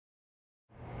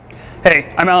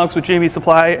Hey, I'm Alex with GME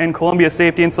Supply and Columbia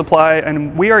Safety and Supply,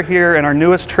 and we are here in our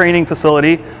newest training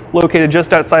facility located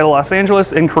just outside of Los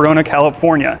Angeles in Corona,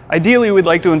 California. Ideally, we'd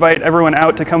like to invite everyone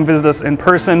out to come visit us in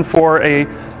person for a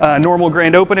normal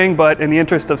grand opening, but in the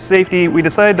interest of safety, we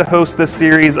decided to host this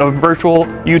series of virtual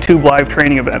YouTube live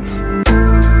training events.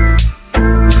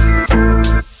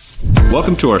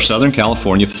 Welcome to our Southern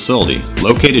California facility,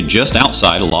 located just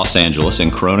outside of Los Angeles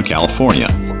in Corona, California.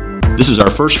 This is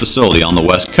our first facility on the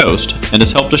West Coast and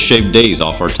has helped us shave days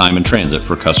off our time in transit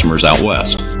for customers out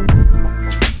west.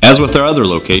 As with our other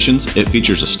locations, it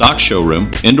features a stock showroom,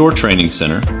 indoor training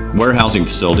center, warehousing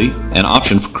facility, and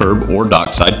option for curb or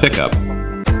dockside pickup.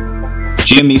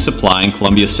 GME Supply and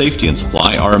Columbia Safety and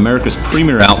Supply are America's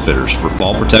premier outfitters for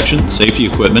fall protection, safety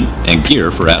equipment, and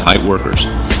gear for at-height workers.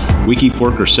 We keep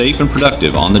workers safe and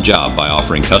productive on the job by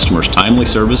offering customers timely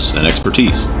service and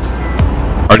expertise.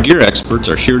 Our gear experts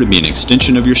are here to be an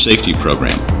extension of your safety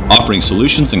program, offering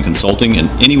solutions and consulting in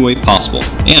any way possible,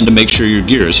 and to make sure your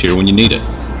gear is here when you need it.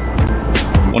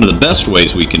 One of the best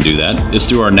ways we can do that is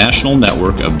through our national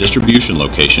network of distribution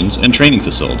locations and training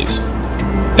facilities.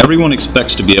 Everyone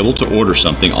expects to be able to order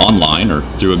something online or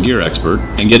through a gear expert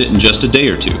and get it in just a day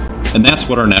or two, and that's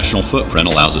what our national footprint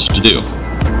allows us to do.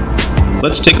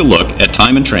 Let's take a look at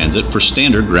time in transit for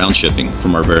standard ground shipping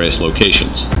from our various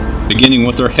locations. Beginning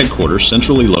with our headquarters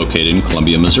centrally located in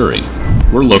Columbia, Missouri.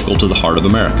 We're local to the heart of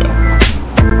America.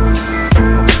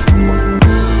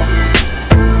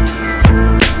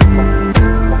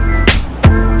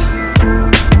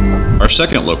 Our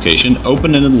second location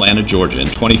opened in Atlanta, Georgia in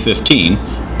 2015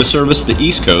 to service the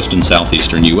East Coast and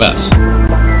Southeastern U.S.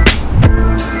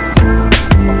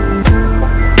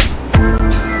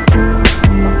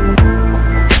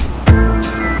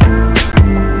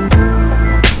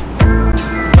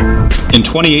 In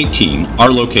 2018,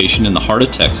 our location in the heart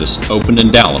of Texas opened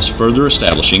in Dallas, further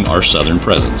establishing our southern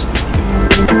presence.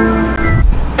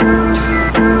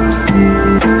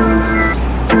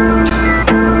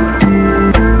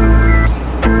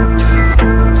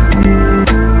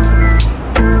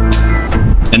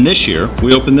 And this year,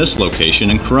 we opened this location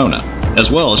in Corona, as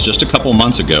well as just a couple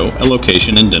months ago, a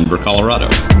location in Denver, Colorado.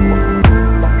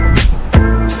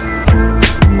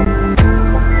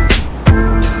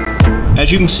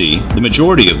 As you can see, the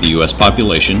majority of the U.S.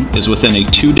 population is within a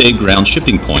 2-day ground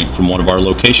shipping point from one of our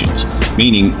locations,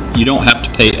 meaning you don't have to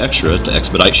pay extra to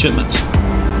expedite shipments.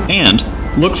 And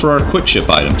look for our quick ship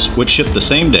items, which ship the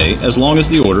same day as long as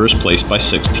the order is placed by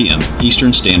 6 p.m.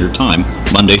 Eastern Standard Time,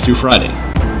 Monday through Friday.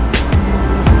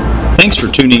 Thanks for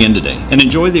tuning in today, and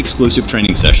enjoy the exclusive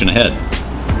training session ahead.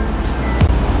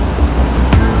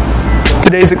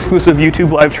 Today's exclusive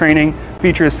YouTube live training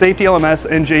features Safety LMS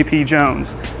and JP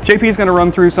Jones. JP is going to run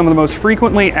through some of the most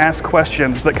frequently asked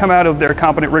questions that come out of their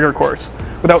Competent Rigger course.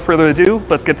 Without further ado,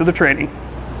 let's get to the training.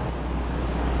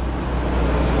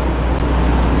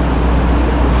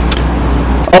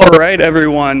 All right,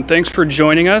 everyone, thanks for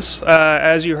joining us.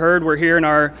 As you heard, we're here in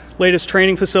our latest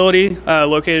training facility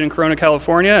located in Corona,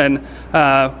 California, and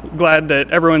glad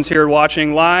that everyone's here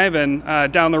watching live and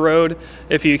down the road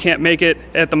if you can't make it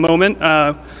at the moment.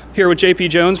 Here with JP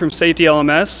Jones from Safety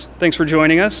LMS. Thanks for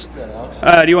joining us. Good,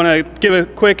 Alex. Do you want to give a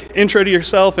quick intro to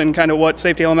yourself and kind of what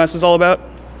Safety LMS is all about?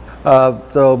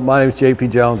 So my name is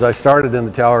JP Jones. I started in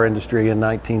the tower industry in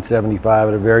 1975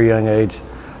 at a very young age.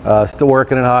 Still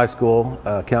working in high school,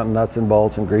 counting nuts and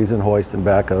bolts and greasing hoists and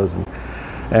backhoes.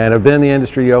 And I've been in the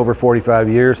industry over 45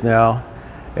 years now.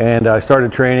 And I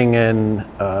started training in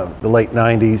the late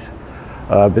 90s.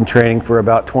 I've been training for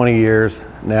about 20 years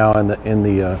now in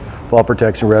the fall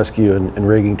protection, rescue, and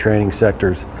rigging training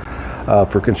sectors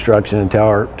for construction and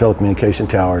telecommunication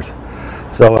towers.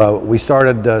 So we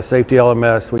started Safety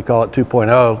LMS, we call it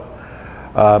 2.0.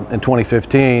 In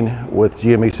 2015 with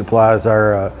GME Supply as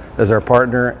our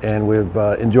partner, and we've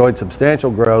enjoyed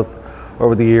substantial growth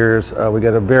over the years. We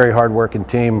got a very hard-working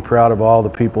team, proud of all the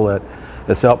people that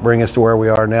has helped bring us to where we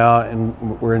are now,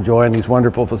 and we're enjoying these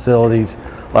wonderful facilities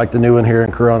like the new one here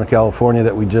in Corona, California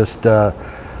that we just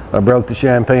broke the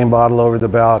champagne bottle over the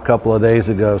bow a couple of days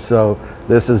ago. So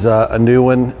this is a new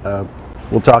one.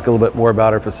 We'll talk a little bit more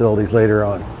about our facilities later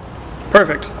on.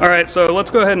 Perfect. All right, so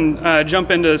let's go ahead and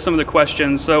jump into some of the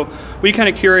questions. So we kind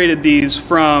of curated these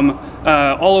from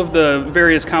all of the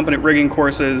various competent rigging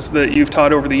courses that you've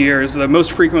taught over the years, the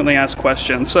most frequently asked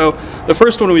questions. So the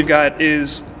first one we've got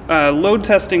is load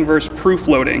testing versus proof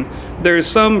loading. There's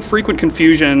some frequent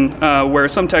confusion where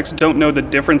some techs don't know the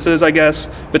differences, I guess,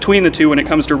 between the two when it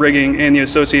comes to rigging and the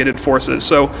associated forces.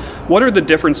 So what are the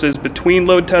differences between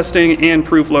load testing and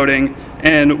proof loading,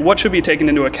 and what should be taken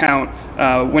into account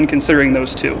when considering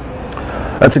those two?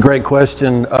 That's a great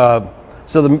question.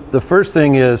 So the first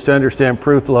thing is to understand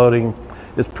proof loading.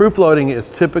 Proof loading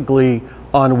is typically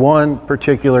on one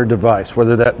particular device,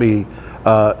 whether that be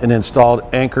an installed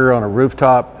anchor on a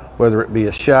rooftop, whether it be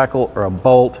a shackle or a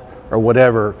bolt or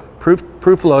whatever.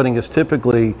 Proof loading is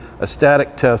typically a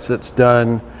static test that's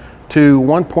done to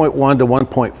 1.1 to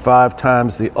 1.5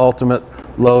 times the ultimate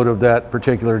load of that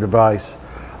particular device,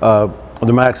 the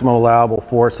maximum allowable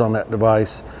force on that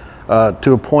device,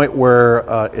 to a point where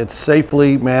it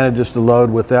safely manages to load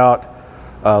without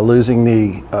losing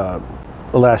the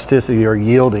elasticity or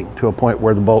yielding to a point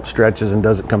where the bolt stretches and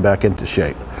doesn't come back into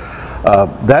shape.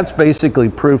 That's basically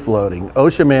proof loading.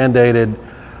 OSHA mandated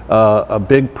a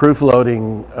big proof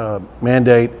loading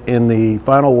mandate in the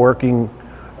final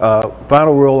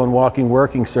rule on walking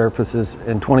working surfaces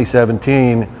in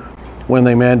 2017, when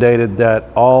they mandated that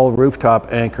all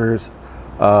rooftop anchors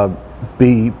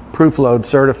be proof load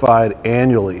certified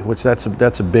annually, which that's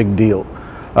a big deal.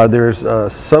 There's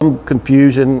some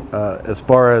confusion as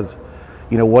far as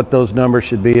what those numbers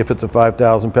should be. If it's a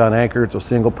 5,000 pound anchor, it's a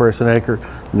single person anchor,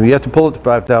 and you have to pull it to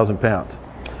 5,000 pounds.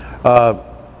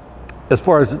 As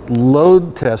far as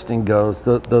load testing goes,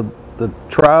 the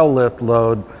trial lift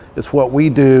load is what we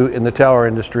do in the tower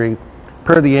industry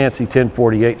per the ANSI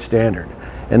 1048 standard.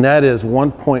 And that is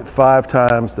 1.5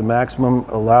 times the maximum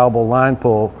allowable line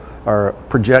pull, or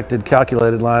projected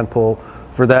calculated line pull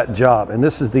for that job. And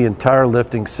this is the entire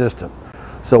lifting system.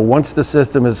 So once the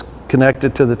system is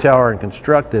connected to the tower and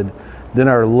constructed, then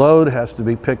our load has to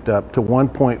be picked up to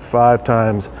 1.5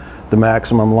 times the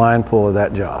maximum line pull of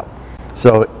that job.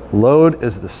 So load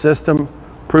is the system,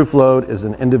 proof load is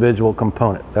an individual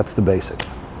component. That's the basics.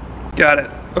 Got it.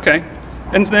 Okay.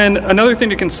 And then another thing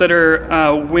to consider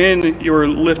when you're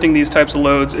lifting these types of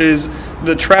loads is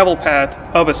the travel path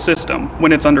of a system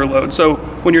when it's under load. So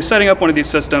when you're setting up one of these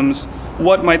systems,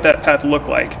 what might that path look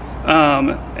like?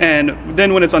 And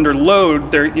then when it's under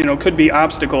load, there could be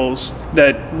obstacles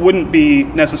that wouldn't be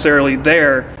necessarily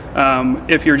there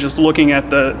if you're just looking at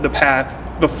the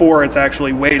path before it's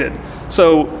actually weighted.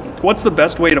 So what's the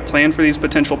best way to plan for these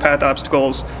potential path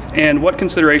obstacles, and what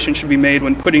consideration should be made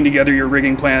when putting together your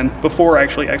rigging plan before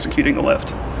actually executing the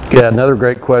lift? Yeah, another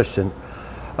great question.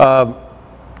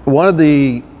 One of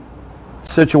the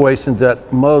situations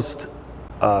that most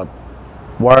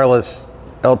wireless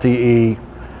LTE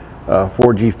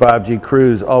 4G, 5G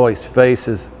crews always face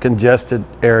is congested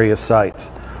area sites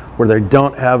where they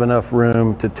don't have enough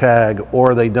room to tag,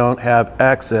 or they don't have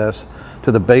access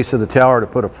to the base of the tower to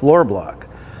put a floor block.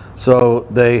 So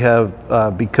they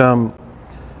have become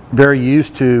very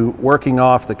used to working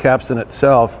off the capstan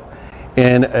itself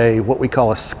in what we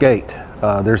call a skate.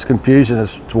 There's confusion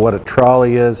as to what a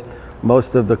trolley is.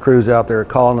 Most of the crews out there are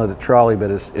calling it a trolley,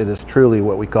 but it is truly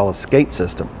what we call a skate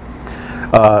system.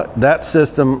 That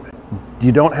system,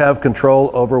 you don't have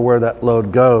control over where that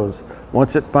load goes.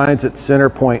 Once it finds its center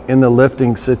point in the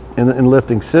lifting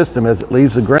system, as it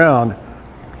leaves the ground,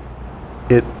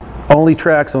 it only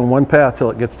tracks on one path till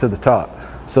it gets to the top.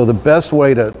 So the best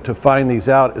way to find these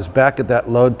out is back at that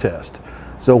load test.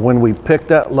 So when we pick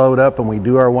that load up and we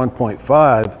do our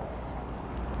 1.5,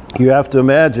 you have to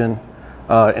imagine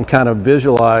and kind of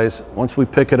visualize, once we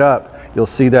pick it up, you'll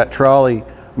see that trolley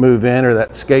move in, or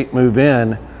that skate move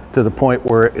in, to the point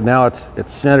where now it's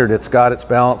centered, it's got its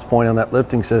balance point on that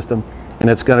lifting system, and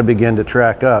it's going to begin to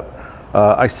track up.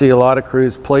 I see a lot of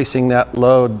crews placing that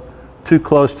load too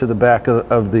close to the back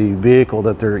of the vehicle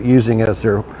that they're using as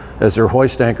their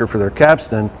hoist anchor for their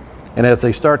capstan, and as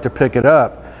they start to pick it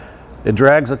up, it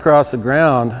drags across the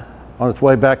ground on its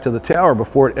way back to the tower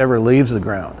before it ever leaves the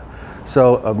ground.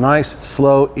 So a nice,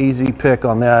 slow, easy pick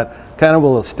on that kind of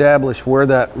will establish where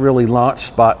that really launch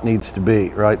spot needs to be,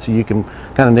 right? So you can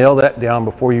kind of nail that down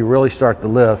before you really start the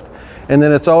lift. And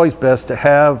then it's always best to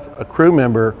have a crew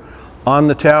member on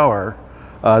the tower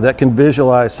that can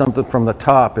visualize something from the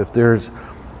top. If there's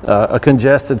a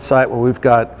congested site where we've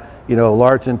got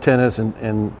large antennas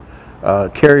and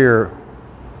carrier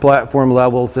platform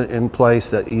levels in place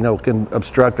that can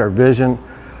obstruct our vision,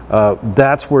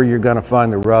 that's where you're going to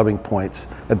find the rubbing points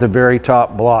at the very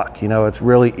top block. It's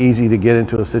really easy to get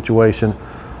into a situation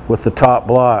with the top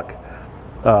block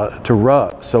to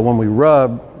rub. So when we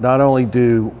rub, not only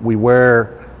do we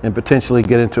wear and potentially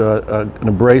get into an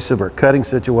abrasive or cutting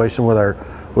situation with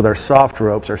our soft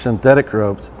ropes, our synthetic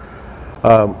ropes,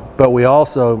 but we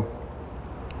also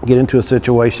get into a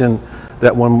situation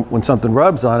that when something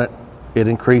rubs on it, it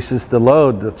increases the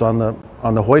load that's on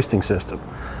the hoisting system.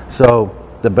 So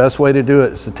the best way to do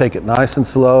it is to take it nice and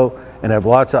slow and have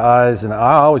lots of eyes, and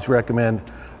I always recommend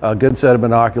a good set of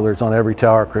binoculars on every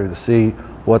tower crew to see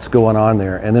what's going on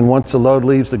there. And then once the load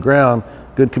leaves the ground,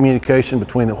 good communication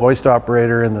between the hoist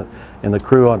operator and the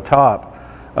crew on top.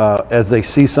 As they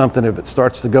see something, if it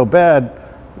starts to go bad,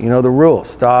 you know the rule: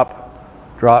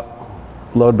 stop, drop,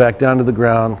 load back down to the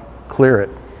ground, clear it.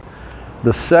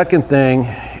 The second thing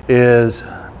is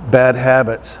bad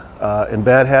habits, and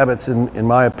bad habits, in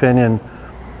my opinion,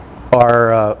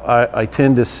 are I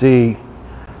tend to see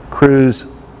crews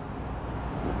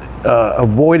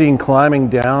avoiding climbing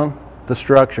down the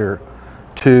structure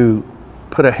to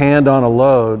put a hand on a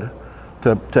load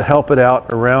to help it out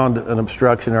around an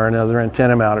obstruction or another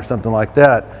antenna mount or something like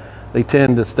that. They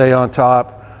tend to stay on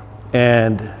top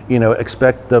and, you know,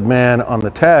 expect the man on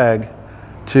the tag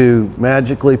to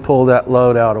magically pull that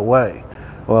load out away.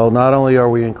 Well, not only are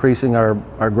we increasing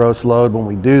our gross load when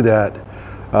we do that,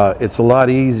 it's a lot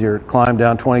easier to climb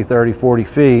down 20, 30, 40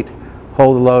 feet,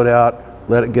 hold the load out,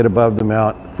 let it get above the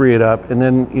mount, free it up, and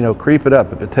then, you know, creep it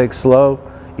up. If it takes slow,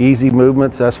 easy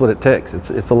movements, that's what it takes.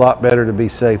 It's a lot better to be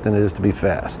safe than it is to be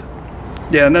fast.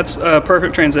 Yeah, and that's a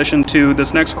perfect transition to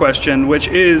this next question, which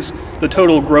is the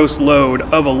total gross load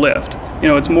of a lift. You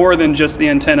know, it's more than just the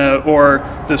antenna or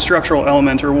the structural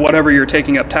element or whatever you're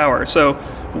taking up tower. So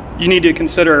you need to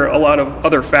consider a lot of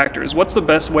other factors. What's the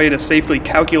best way to safely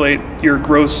calculate your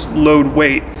gross load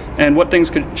weight, and what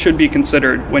things should be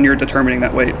considered when you're determining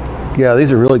that weight? Yeah,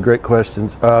 these are really great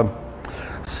questions.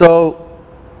 So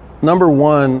number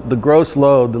one, the gross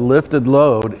load, the lifted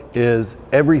load, is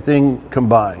everything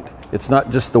combined. It's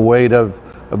not just the weight of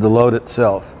the load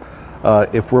itself.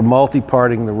 If we're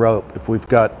multi-parting the rope, if we've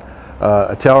got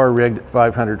a tower rigged at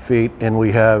 500 feet and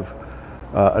we have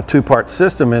a two-part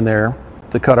system in there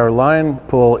to cut our line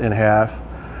pull in half.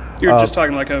 You're just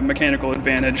talking like a mechanical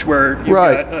advantage where you've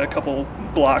got a couple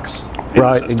blocks in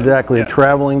the system. Exactly, a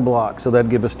traveling block. So that'd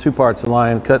give us two parts of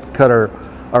line, cut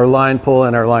our line pull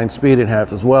and our line speed in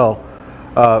half as well.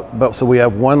 But so we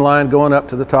have one line going up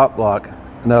to the top block,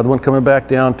 another one coming back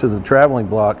down to the traveling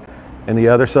block, and the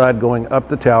other side going up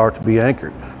the tower to be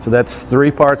anchored. So that's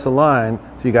three parts of line.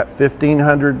 So you got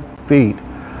 1,500 feet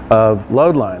of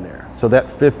load line there. So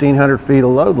that 1,500 feet of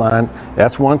load line,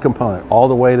 that's one component, all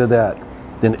the way to that.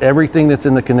 Then everything that's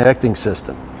in the connecting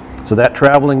system. So that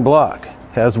traveling block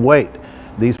has weight.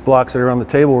 These blocks that are on the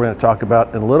table we're going to talk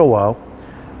about in a little while,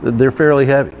 they're fairly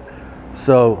heavy.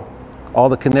 So all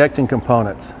the connecting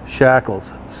components,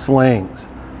 shackles, slings,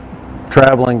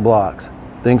 traveling blocks,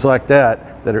 things like that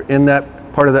are in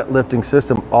that part of that lifting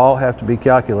system all have to be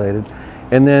calculated.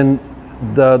 And then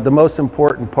the most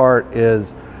important part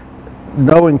is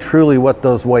knowing truly what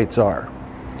those weights are.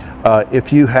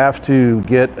 If you have to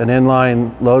get an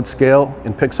inline load scale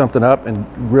and pick something up and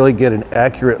really get an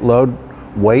accurate load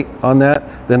weight on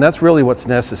that, then that's really what's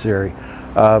necessary.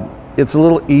 It's a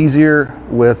little easier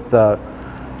with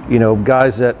you know,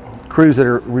 crews that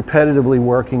are repetitively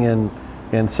working in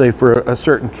say for a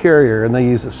certain carrier, and they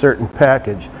use a certain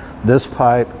package, this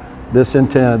pipe, this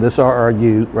antenna, this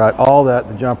RRU, right, all that,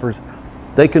 the jumpers,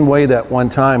 they can weigh that one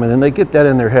time and then they get that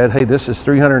in their head, hey, this is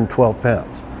 312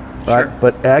 pounds. Right? Sure.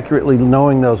 But accurately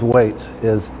knowing those weights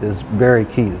is very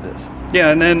key to this.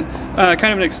 Yeah, and then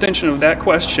kind of an extension of that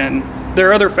question, there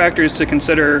are other factors to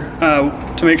consider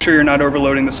to make sure you're not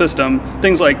overloading the system,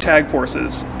 things like tag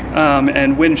forces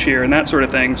and wind shear and that sort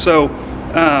of thing. So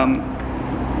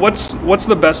what's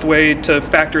the best way to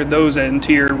factor those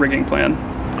into your rigging plan?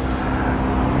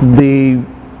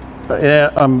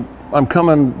 I'm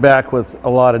coming back with a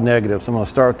lot of negatives. I'm going to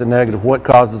start with the negative. What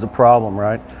causes a problem,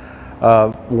 right?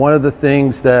 One of the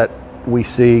things that we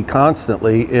see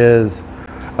constantly is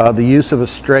the use of a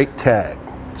straight tag.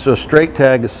 So a straight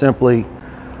tag is simply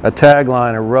a tag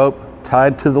line, a rope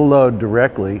tied to the load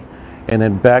directly, and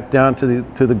then back down to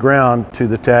the ground to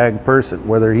the tag person,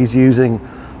 whether he's using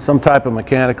some type of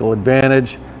mechanical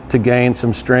advantage to gain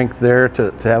some strength there,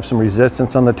 to have some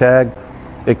resistance on the tag.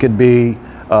 It could be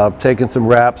taking some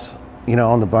wraps, you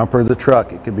know, on the bumper of the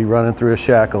truck. It could be running through a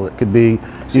shackle. It could be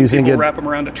using it. Wrap them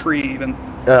around a tree even.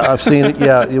 I've seen it.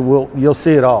 Yeah, you'll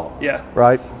see it all. Yeah.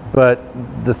 Right. But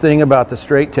the thing about the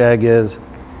straight tag is,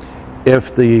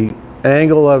 if the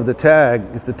angle of the tag,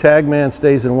 if the tag man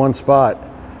stays in one spot,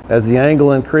 as the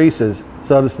angle increases,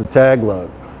 so does the tag load.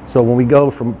 So when we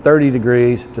go from 30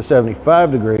 degrees to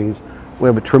 75 degrees, we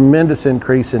have a tremendous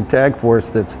increase in tag force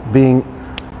that's being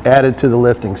added to the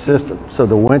lifting system. So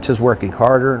the winch is working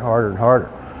harder and harder and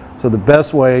harder. So the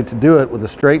best way to do it with a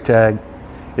straight tag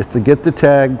is to get the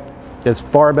tag as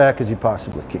far back as you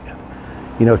possibly can.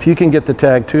 You know, if you can get the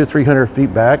tag 200 or 300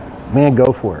 feet back, man,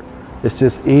 go for it. It's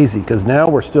just easy, because now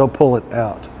we're still pulling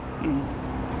out.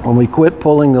 When we quit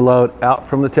pulling the load out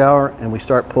from the tower and we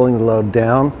start pulling the load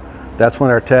down, that's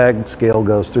when our tag scale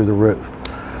goes through the roof.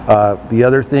 The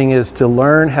other thing is to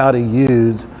learn how to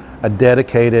use a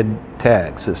dedicated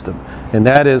tag system, and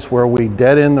that is where we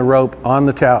dead end the rope on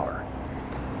the tower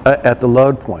at the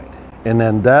load point, and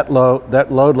then that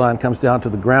load line comes down to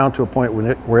the ground to a point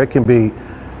where it can be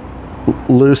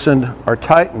loosened or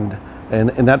tightened, and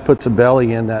that puts a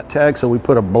belly in that tag. So we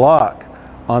put a block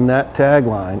on that tag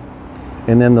line,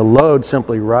 and then the load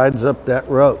simply rides up that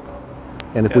rope,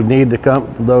 and if we need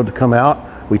the load to come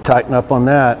out, we tighten up on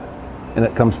that and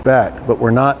it comes back. But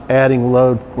we're not adding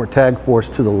load or tag force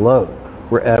to the load.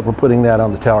 We're putting that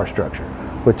on the tower structure,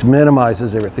 which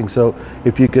minimizes everything. So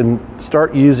if you can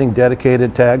start using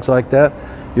dedicated tags like that,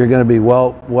 you're going to be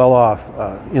well off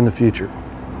in the future.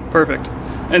 Perfect.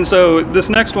 And so this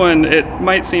next one, it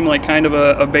might seem like kind of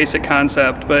a basic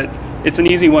concept, but it's an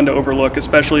easy one to overlook,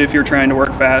 especially if you're trying to work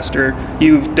faster.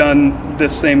 You've done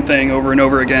this same thing over and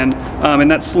over again,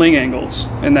 and that's sling angles.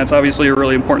 And that's obviously a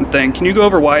really important thing. Can you go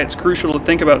over why it's crucial to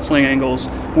think about sling angles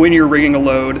when you're rigging a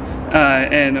load,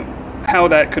 and how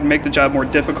that could make the job more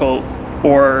difficult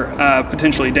or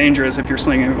potentially dangerous if your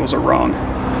sling angles are wrong?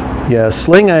 Yeah,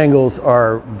 sling angles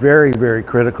are very, very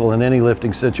critical in any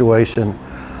lifting situation,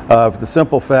 for the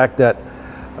simple fact that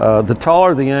the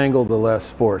taller the angle, the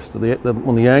less force.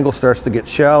 When the angle starts to get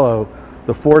shallow,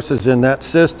 the forces in that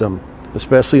system,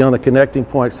 especially on the connecting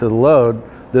points to the load,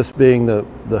 this being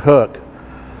the hook,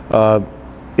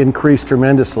 increase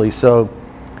tremendously. So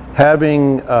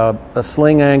having a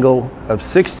sling angle of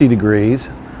 60 degrees,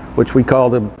 which we call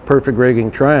the perfect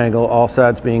rigging triangle, all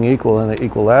sides being equal and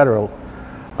equilateral,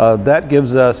 that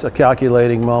gives us a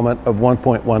calculating moment of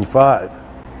 1.15.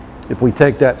 If we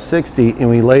take that 60 and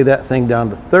we lay that thing down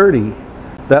to 30,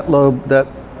 that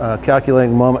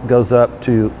calculating moment goes up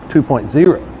to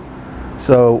 2.0.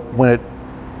 So when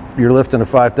you're lifting a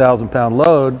 5,000 pound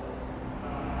load,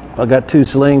 I got 2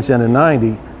 slings and a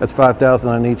 90, that's 5,000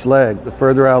 on each leg. The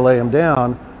further I lay them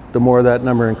down, the more that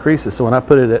number increases. So when I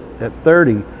put it at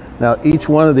 30, now each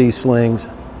one of these slings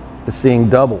is seeing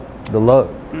double the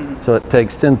load. So it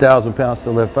takes 10,000 pounds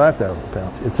to lift 5,000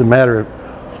 pounds. It's a matter of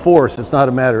force, it's not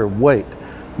a matter of weight.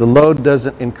 The load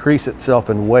doesn't increase itself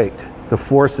in weight. The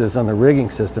forces on the rigging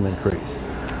system increase.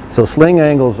 So sling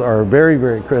angles are very,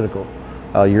 very critical.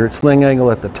 Your sling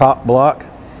angle at the top block,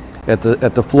 at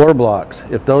the floor blocks,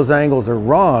 if those angles are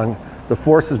wrong, the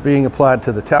forces being applied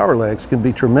to the tower legs can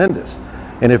be tremendous.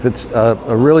 And if it's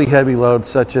a really heavy load,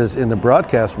 such as in the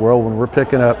broadcast world, when we're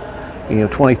picking up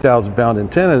 20,000 pound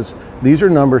antennas, these are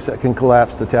numbers that can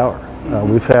collapse the tower.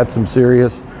 We've had some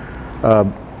serious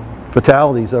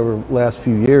fatalities over the last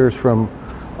few years from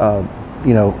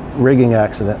rigging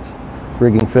accidents,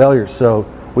 rigging failures. So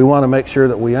we want to make sure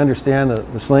that we understand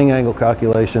the sling angle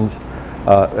calculations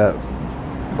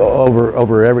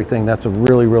over everything. That's a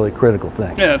really, really critical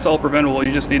thing. Yeah, it's all preventable.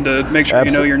 You just need to make sure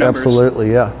you know your numbers.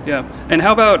 Absolutely, yeah. Yeah. And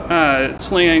how about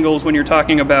sling angles when you're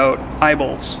talking about eye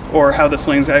bolts, or how the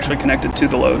sling's actually connected to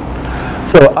the load?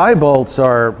 So eye bolts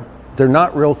they're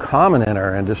not real common in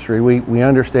our industry. We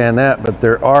understand that, but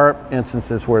there are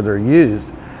instances where they're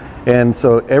used. And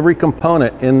so every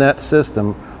component in that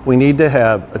system, we need to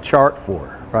have a chart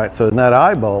for, right? So in that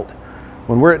eye bolt,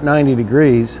 when we're at 90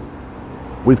 degrees,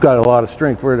 we've got a lot of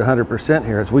strength. We're at 100%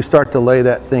 here. As we start to lay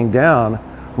that thing down,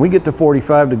 when we get to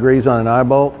 45 degrees on an eye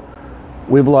bolt,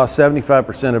 we've lost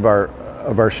 75%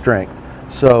 of our strength.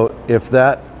 So if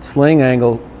that sling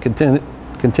angle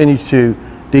continues to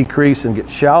decrease and get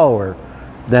shallower,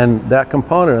 then that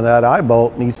component of that eye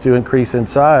bolt needs to increase in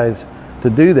size to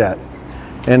do that.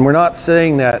 And we're not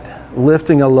saying that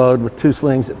lifting a load with 2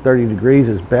 slings at 30 degrees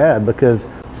is bad, because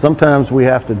sometimes we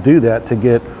have to do that to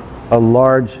get a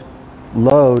large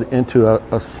load into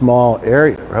a small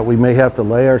area, right? We may have to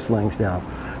lay our slings down.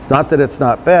 It's not that it's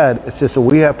not bad, it's just that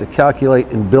we have to calculate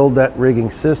and build that rigging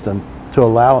system to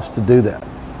allow us to do that.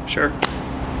 Sure.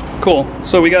 Cool.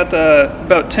 So we got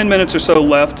about 10 minutes or so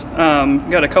left.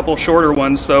 Got a couple shorter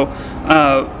ones. So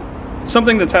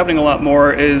something that's happening a lot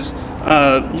more is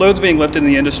loads being lifted in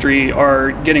the industry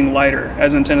are getting lighter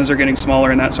as antennas are getting smaller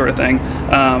and that sort of thing.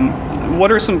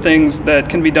 What are some things that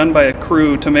can be done by a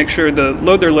crew to make sure the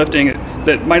load they're lifting,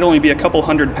 that might only be a couple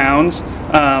 100 pounds,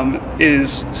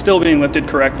 is still being lifted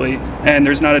correctly, and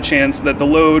there's not a chance that the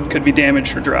load could be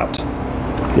damaged or dropped?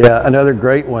 Yeah, another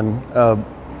great one.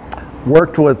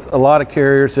 Worked with a lot of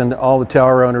carriers and all the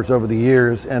tower owners over the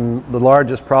years, and the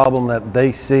largest problem that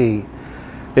they see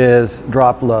is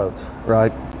dropped loads,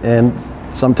 right? And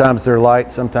sometimes they're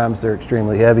light, sometimes they're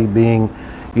extremely heavy, being,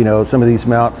 some of these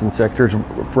mounts and sectors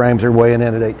frames are weighing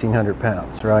in at 1,800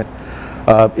 pounds, right?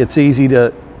 It's easy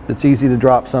to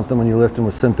drop something when you're lifting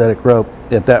with synthetic rope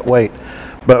at that weight.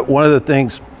 But one of the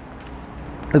things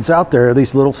that's out there are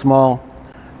these little small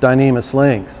Dyneema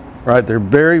slings, right? They're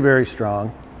very, very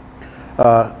strong,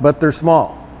 but they're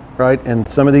small, right? And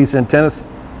some of these antennas,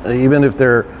 even if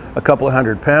they're a couple of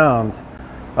 100 pounds,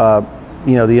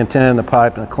 you know, the antenna and the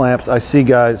pipe and the clamps, I see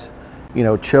guys, you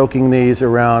know, choking these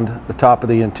around the top of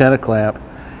the antenna clamp.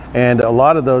 And a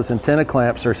lot of those antenna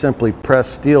clamps are simply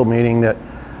pressed steel, meaning that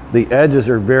the edges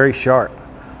are very sharp.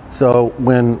 So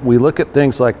when we look at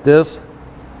things like this,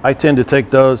 I tend to take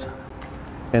those,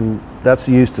 and that's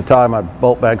used to tie my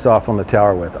bolt bags off on the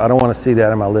tower with. I don't want to see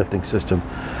that in my lifting system.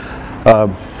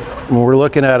 When we're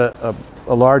looking at a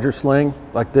larger sling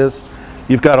like this,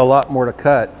 you've got a lot more to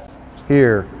cut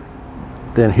here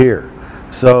than here.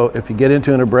 So if you get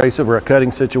into an abrasive or a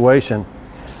cutting situation,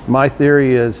 my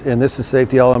theory is, and this is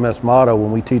Safety LMS motto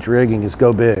when we teach rigging, is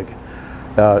go big.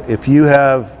 If you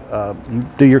have, you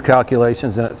do your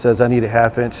calculations and it says I need a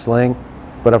 1/2 inch sling,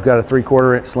 but I've got a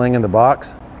 3/4 inch sling in the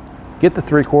box, get the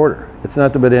 3/4. It's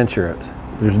nothing but insurance.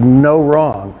 There's no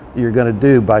wrong that you're going to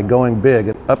do by going big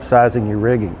and upsizing your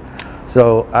rigging.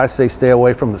 So I say stay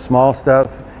away from the small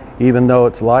stuff, even though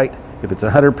it's light. If it's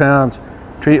 100 pounds,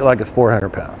 treat it like it's 400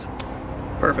 pounds.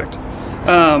 Perfect.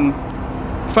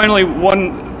 Finally,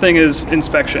 one thing is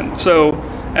inspection. So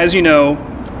as you know,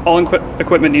 all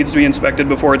equipment needs to be inspected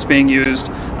before it's being used.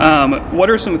 What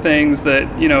are some things that,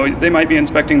 you know, they might be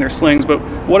inspecting their slings, but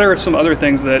what are some other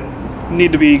things that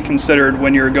need to be considered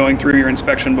when you're going through your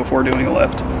inspection before doing a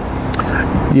lift?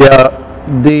 Yeah,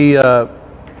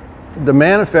 the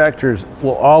manufacturers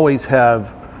will always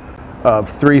have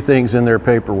 3 things in their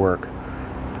paperwork: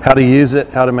 how to use it,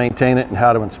 how to maintain it, and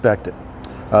how to inspect it.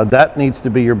 That needs to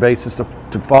be your basis to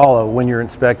follow when you're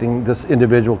inspecting this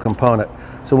individual component.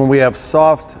 So when we have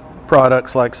soft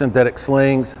products like synthetic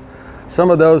slings,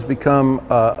 some of those become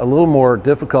a little more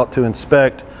difficult to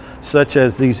inspect, such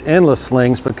as these endless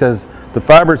slings, because the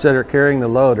fibers that are carrying the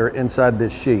load are inside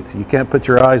this sheath. You can't put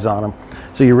your eyes on them,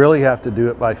 so you really have to do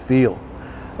it by feel.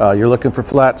 You're looking for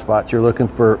flat spots, you're looking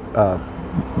for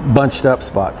bunched up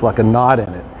spots like a knot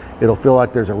in it. It'll feel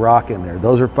like there's a rock in there.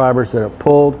 Those are fibers that are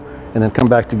pulled and then come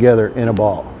back together in a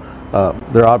ball.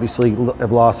 They're obviously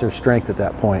have lost their strength at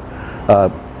that point.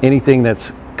 Anything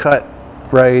that's cut,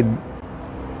 frayed,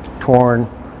 torn,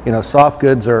 you know, soft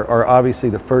goods are obviously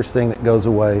the first thing that goes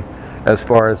away. As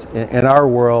far as in our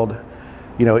world,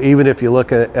 you know, even if you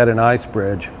look at an ice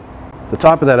bridge, the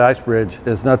top of that ice bridge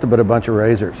is nothing but a bunch of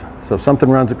razors. So if something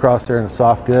runs across there in a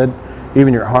soft good,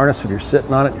 even your harness, if you're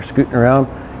sitting on it and you're scooting around,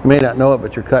 you may not know it,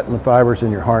 but you're cutting the fibers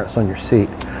in your harness on your seat.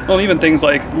 Well, even things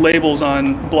like labels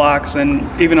on blocks and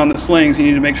even on the slings, you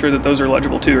need to make sure that those are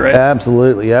legible too, right?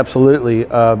 Absolutely, absolutely.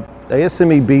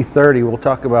 ASME B30, we'll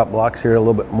talk about blocks here a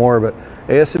little bit more, but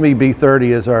ASME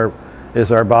B30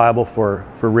 is our Bible for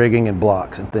rigging and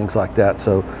blocks and things like that.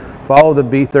 So follow the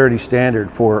B30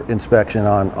 standard for inspection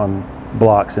on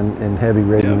blocks and heavy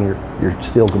rigging, your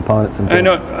steel components and things. I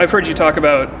know I've heard you talk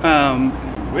about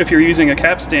if you're using a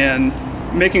capstan,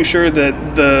 making sure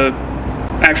that the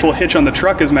actual hitch on the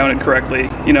truck is mounted correctly.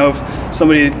 You know, if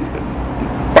somebody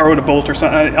borrowed a bolt or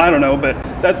something, I don't know, but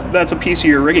that's a piece of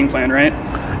your rigging plan, right?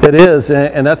 It is,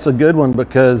 and that's a good one,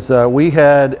 because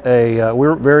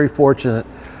we're very fortunate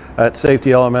at Safety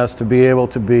LMS to be able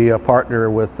to be a partner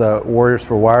with Warriors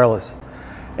for Wireless.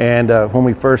 And when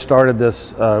we first started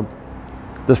this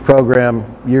program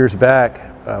years back,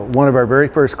 one of our very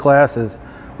first classes,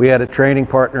 we had a training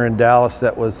partner in Dallas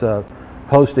that was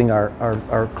hosting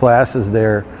our classes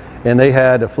there, and they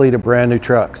had a fleet of brand new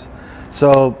trucks.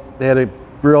 So they had a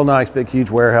real nice big huge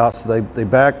warehouse. They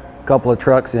backed a couple of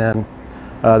trucks in.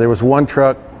 There was one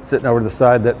truck sitting over to the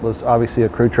side that was obviously a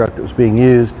crew truck that was being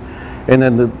used, and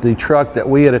then the truck that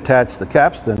we had attached the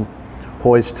capstan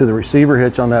hoist to the receiver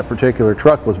hitch on that particular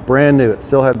truck was brand new. It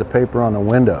still had the paper on the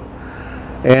window,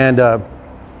 and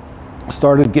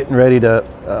started getting ready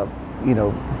to you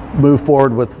know, move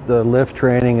forward with the lift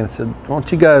training, and said, why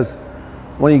don't you guys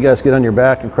get on your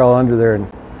back and crawl under there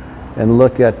and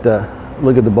look at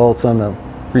the bolts on the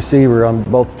receiver on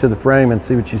both to the frame and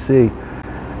see what you see,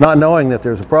 not knowing that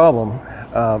there's a problem.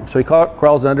 So he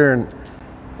crawls under, and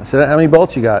I said, how many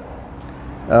bolts you got?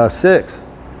 6.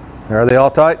 Are they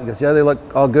all tight? He goes, yeah, they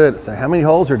look all good. I said, how many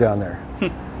holes are down there?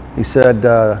 He said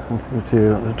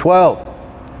 12.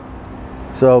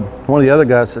 So one of the other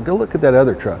guys said, go look at that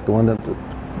other truck, the one that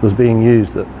was being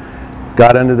used, that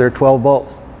got under there, 12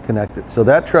 bolts connected. So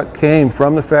that truck came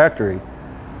from the factory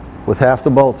with half the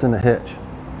bolts in the hitch,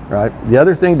 right? The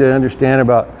other thing to understand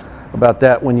about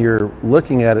that when you're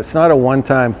looking at it, it's not a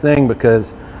one-time thing,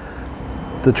 because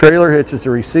the trailer hitches,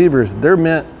 the receivers, they're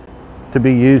meant to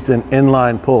be used in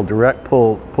inline pull, direct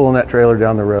pull, pulling that trailer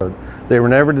down the road. They were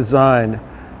never designed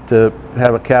to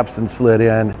have a capstan slid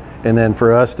in and then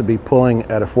for us to be pulling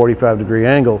at a 45-degree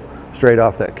angle straight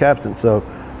off that capstan. So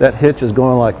that hitch is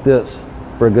going like this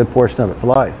for a good portion of its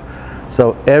life.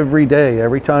 So every day,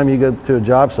 every time you go to a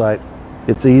job site,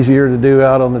 it's easier to do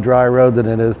out on the dry road than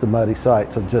it is the muddy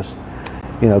site. So just,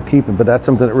 you know, keep it. But that's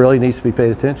something that really needs to be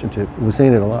paid attention to. We've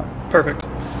seen it a lot. Perfect.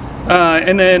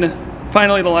 And then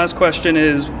finally, the last question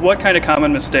is, what kind of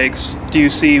common mistakes do you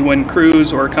see when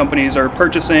crews or companies are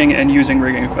purchasing and using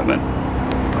rigging equipment?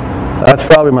 That's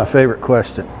probably my favorite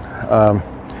question.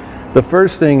 The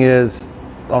first thing is,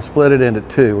 I'll split it into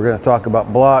two. We're going to talk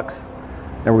about blocks,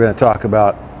 and we're going to talk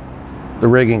about the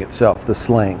rigging itself, the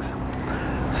slings.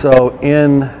 So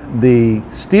in the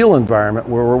steel environment,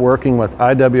 where we're working with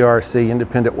IWRC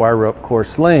independent wire rope core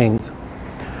slings,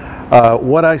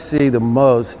 what I see the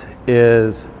most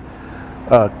is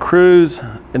crews,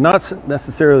 and not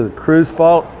necessarily the crew's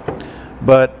fault,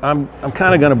 but I'm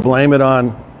kind of going to blame it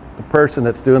on the person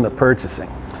that's doing the purchasing.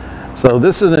 So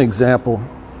this is an example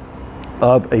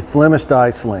of a Flemish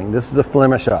die sling. This is a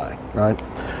Flemish eye, right?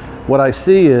 What I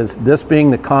see is this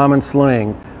being the common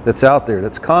sling that's out there.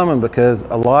 That's common because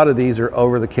a lot of these are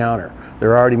over the counter.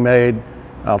 They're already made.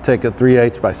 I'll take a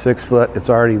 3/8 by 6 foot,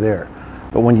 it's already there.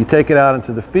 But when you take it out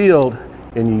into the field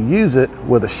and you use it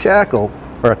with a shackle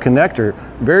or a connector,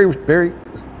 very, very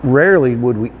rarely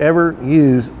would we ever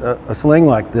use a sling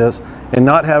like this and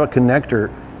not have a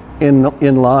connector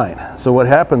in line. So what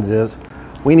happens is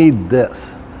we need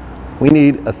this. We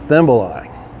need a thimble eye,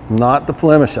 not the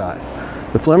Flemish eye.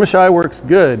 The Flemish eye works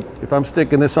good if I'm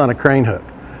sticking this on a crane hook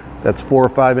that's 4 or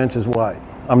 5 inches wide.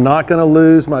 I'm not going to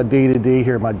lose my D to D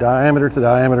here, my diameter to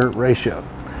diameter ratio.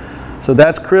 So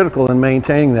that's critical in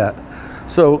maintaining that.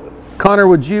 So Connor,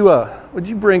 would you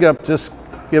bring up, just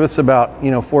give us about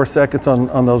 4 seconds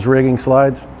on those rigging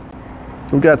slides?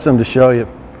 We've got some to show you.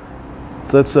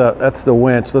 So that's the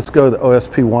winch. Let's go to the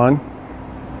OSP1.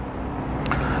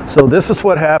 So this is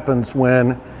what happens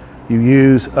when you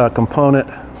use a component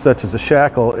such as a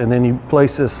shackle and then you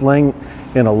place this sling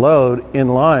in a load in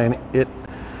line. It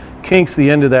kinks the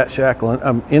end of that shackle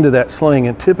into that sling,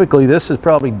 and typically this is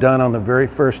probably done on the very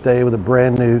first day with a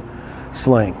brand new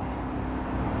sling.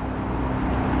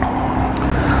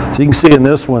 So you can see in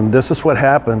this one, this is what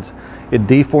happens. It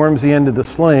deforms the end of the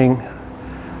sling.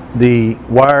 The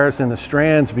wires and the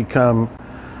strands become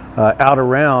out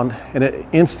around, and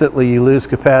instantly you lose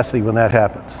capacity when that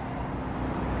happens.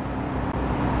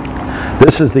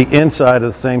 This is the inside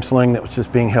of the same sling that was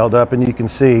just being held up, and you can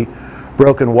see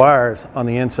broken wires on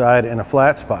the inside and a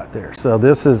flat spot there. So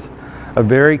this is a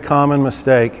very common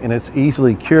mistake, and it's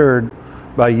easily cured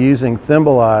by using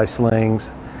thimble eye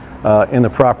slings in the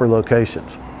proper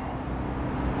locations.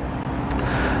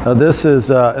 Now this is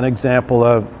an example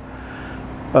of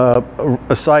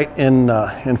a site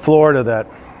in Florida that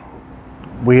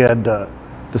we had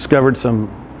discovered some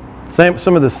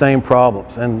of the same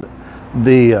problems, and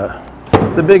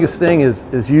the biggest thing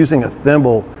is using a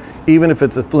thimble. Even if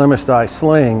it's a Flemish die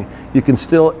sling, you can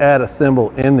still add a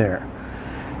thimble in there.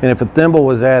 And if a thimble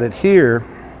was added here,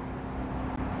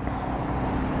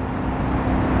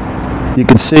 you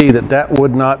can see that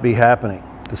would not be happening.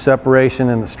 The separation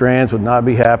in the strands would not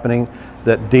be happening,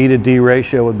 that D to D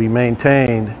ratio would be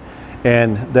maintained,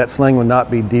 and that sling would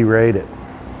not be derated.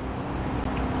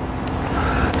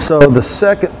 So the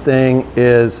second thing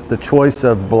is the choice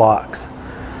of blocks.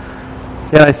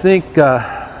 And I think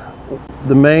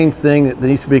the main thing that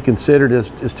needs to be considered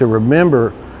is to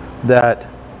remember that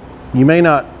you may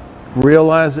not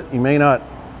realize it, you may not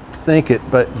think it,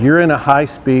 but you're in a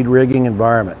high-speed rigging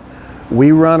environment.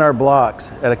 We run our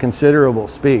blocks at a considerable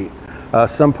speed.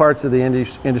 Some parts of the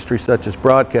industry, such as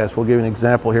broadcast, we'll give you an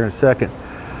example here in a second,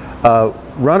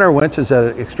 run our winches at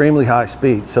an extremely high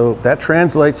speed. So that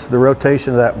translates to the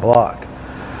rotation of that block.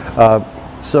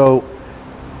 So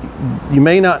you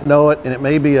may not know it, and it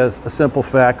may be a simple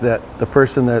fact that the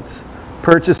person that's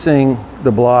purchasing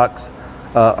the blocks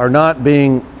are not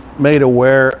being made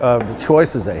aware of the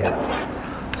choices they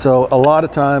have. So a lot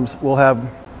of times we'll have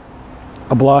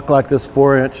a block like this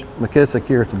 4-inch McKissick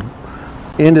here. It's an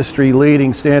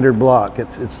industry-leading standard block.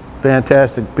 It's a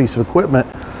fantastic piece of equipment,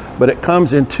 but it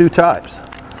comes in 2 types.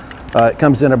 It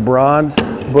comes in a bronze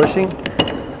bushing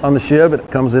on the sheave, and it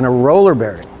comes in a roller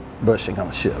bearing bushing on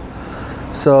the sheave.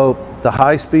 So the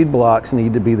high-speed blocks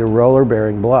need to be the roller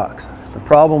bearing blocks. The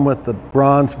problem with the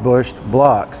bronze bushed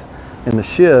blocks in the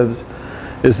sheaves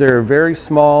is there are very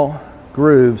small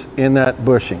grooves in that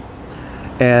bushing.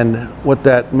 And what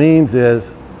that means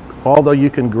is, although you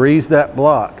can grease that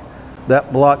block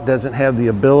doesn't have the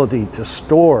ability to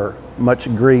store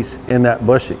much grease in that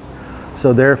bushing.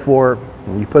 So therefore,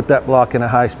 when you put that block in a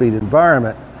high-speed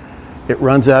environment, it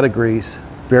runs out of grease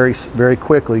very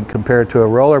quickly compared to a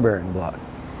roller bearing block.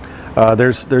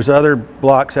 There's other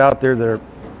blocks out there that are,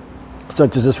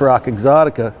 such as this Rock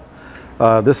Exotica.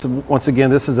 Once again,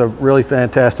 this is a really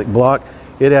fantastic block.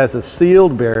 It has a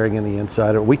sealed bearing in the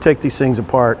inside. We take these things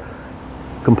apart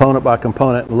component by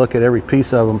component and look at every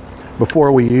piece of them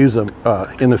before we use them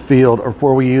in the field, or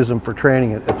before we use them for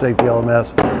training at Safety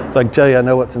LMS. So I can tell you I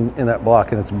know what's in that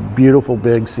block, and it's a beautiful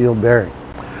big sealed bearing.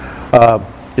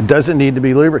 It doesn't need to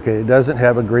be lubricated. It doesn't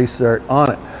have a grease zert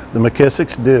on it. The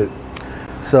McKissick's do.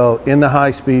 So in the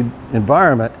high-speed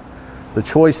environment, the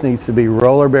choice needs to be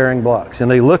roller bearing blocks, and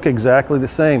they look exactly the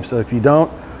same. So if you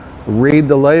don't read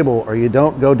the label, or you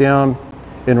don't go down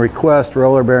and request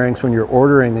roller bearings when you're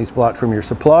ordering these blocks from your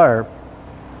supplier,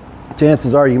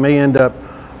 chances are you may end up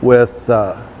with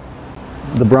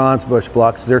the bronze bush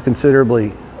blocks. They're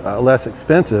considerably less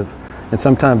expensive, and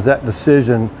sometimes that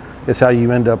decision is how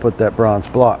you end up with that bronze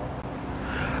block.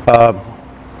 You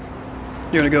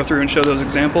want to go through and show those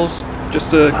examples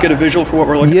just to get a visual for what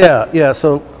we're looking at? Yeah.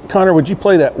 So Connor, would you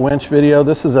play that winch video?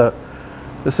 This is a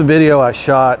video I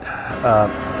shot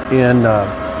in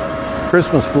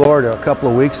Christmas, Florida a couple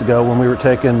of weeks ago when we were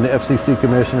taking FCC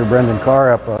Commissioner Brendan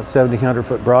Carr up a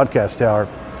 1,700-foot broadcast tower.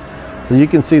 So you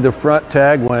can see the front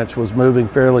tag winch was moving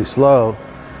fairly slow.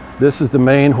 This is the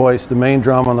main hoist, the main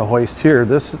drum on the hoist here.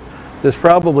 This is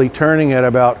probably turning at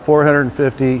about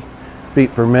 450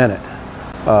 feet per minute.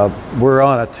 We're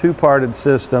on a two-parted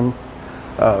system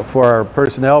for our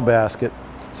personnel basket.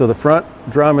 So the front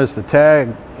drum is the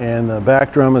tag and the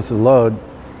back drum is the load.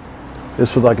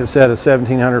 This was, like I said, a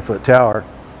 1,700-foot tower.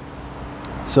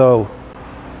 So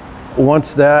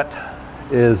once that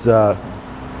is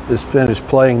finished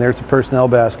playing, there's a personnel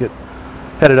basket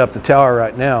headed up the tower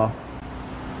right now.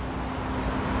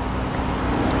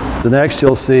 The next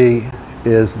you'll see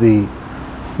is the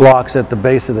blocks at the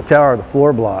base of the tower, the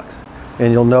floor blocks.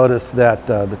 And you'll notice that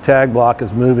the tag block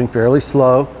is moving fairly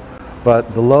slow,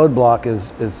 but the load block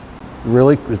is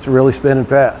really spinning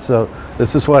fast. So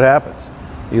this is what happens.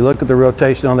 You look at the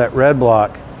rotation on that red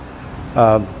block.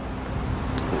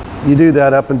 You do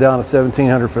that up and down a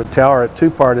 1,700-foot tower at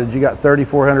two-parted, you got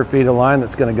 3,400 feet of line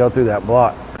that's going to go through that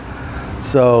block.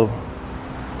 So,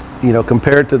 you know,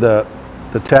 compared to the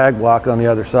tag block on the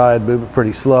other side, moving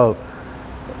pretty slow.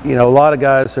 You know, a lot of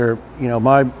guys are, you know,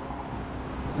 my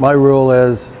rule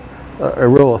is, a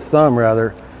rule of thumb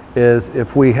rather, is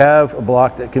if we have a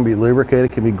block that can be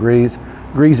lubricated, can be greased,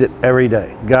 grease it every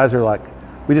day. Guys are like,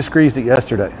 we just greased it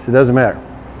yesterday, so it doesn't matter.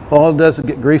 All it does is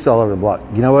get grease all over the block.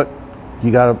 You know what?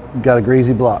 You got a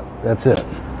greasy block. That's it.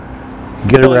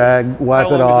 Get a rag, wipe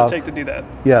it off. How long does it take to do that?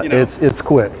 Yeah, you know, it's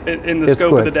quick. In the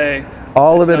scope of the day.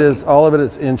 All of it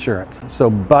is insurance. So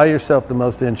buy yourself the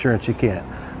most insurance you can.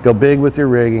 Go big with your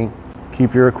rigging.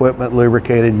 Keep your equipment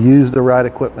lubricated. Use the right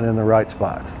equipment in the right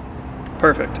spots.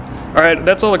 Perfect. All right,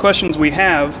 that's all the questions we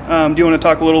have. Do you want to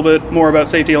talk a little bit more about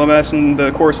Safety LMS and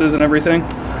the courses and everything?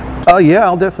 Yeah,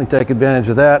 I'll definitely take advantage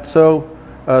of that. So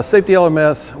Safety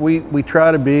LMS, we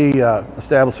try to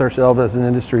establish ourselves as an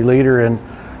industry leader in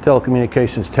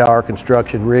telecommunications, tower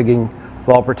construction, rigging,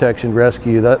 fall protection,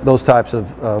 rescue, those types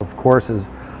of courses.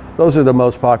 Those are the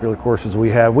most popular courses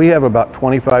we have. We have about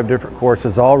 25 different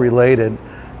courses, all related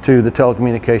to the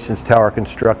telecommunications tower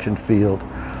construction field.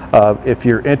 If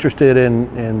you're interested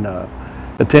in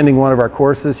attending one of our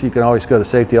courses, you can always go to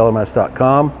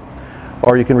safetylms.com,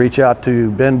 or you can reach out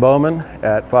to Ben Bowman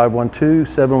at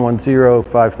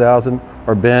 512-710-5000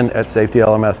 or Ben at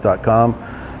safetylms.com.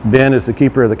 Ben is the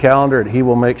keeper of the calendar, and he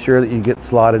will make sure that you get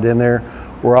slotted in there.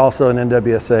 We're also an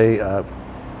NWSA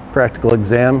practical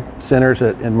exam centers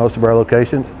in most of our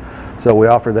locations, so we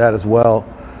offer that as well.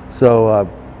 So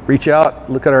reach out,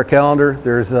 look at our calendar.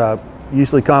 There's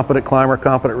usually competent climber,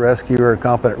 competent rescuer, and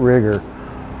competent rigger,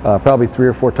 probably 3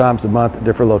 or 4 times a month at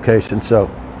different locations. So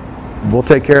we'll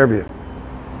take care of you.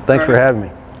 Thanks for having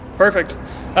me. Perfect.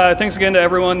 Thanks again to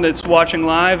everyone that's watching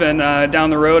live and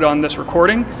down the road on this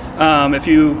recording. If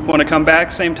you want to come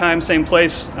back, same time, same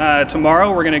place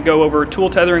tomorrow, we're going to go over tool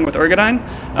tethering with Ergodyne.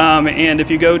 And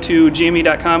if you go to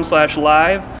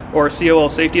gme.com/live or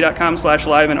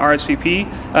colsafety.com/live and RSVP,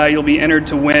 you'll be entered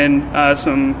to win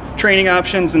some training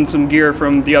options and some gear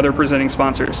from the other presenting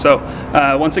sponsors. So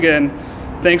once again,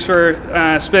 thanks for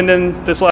spending this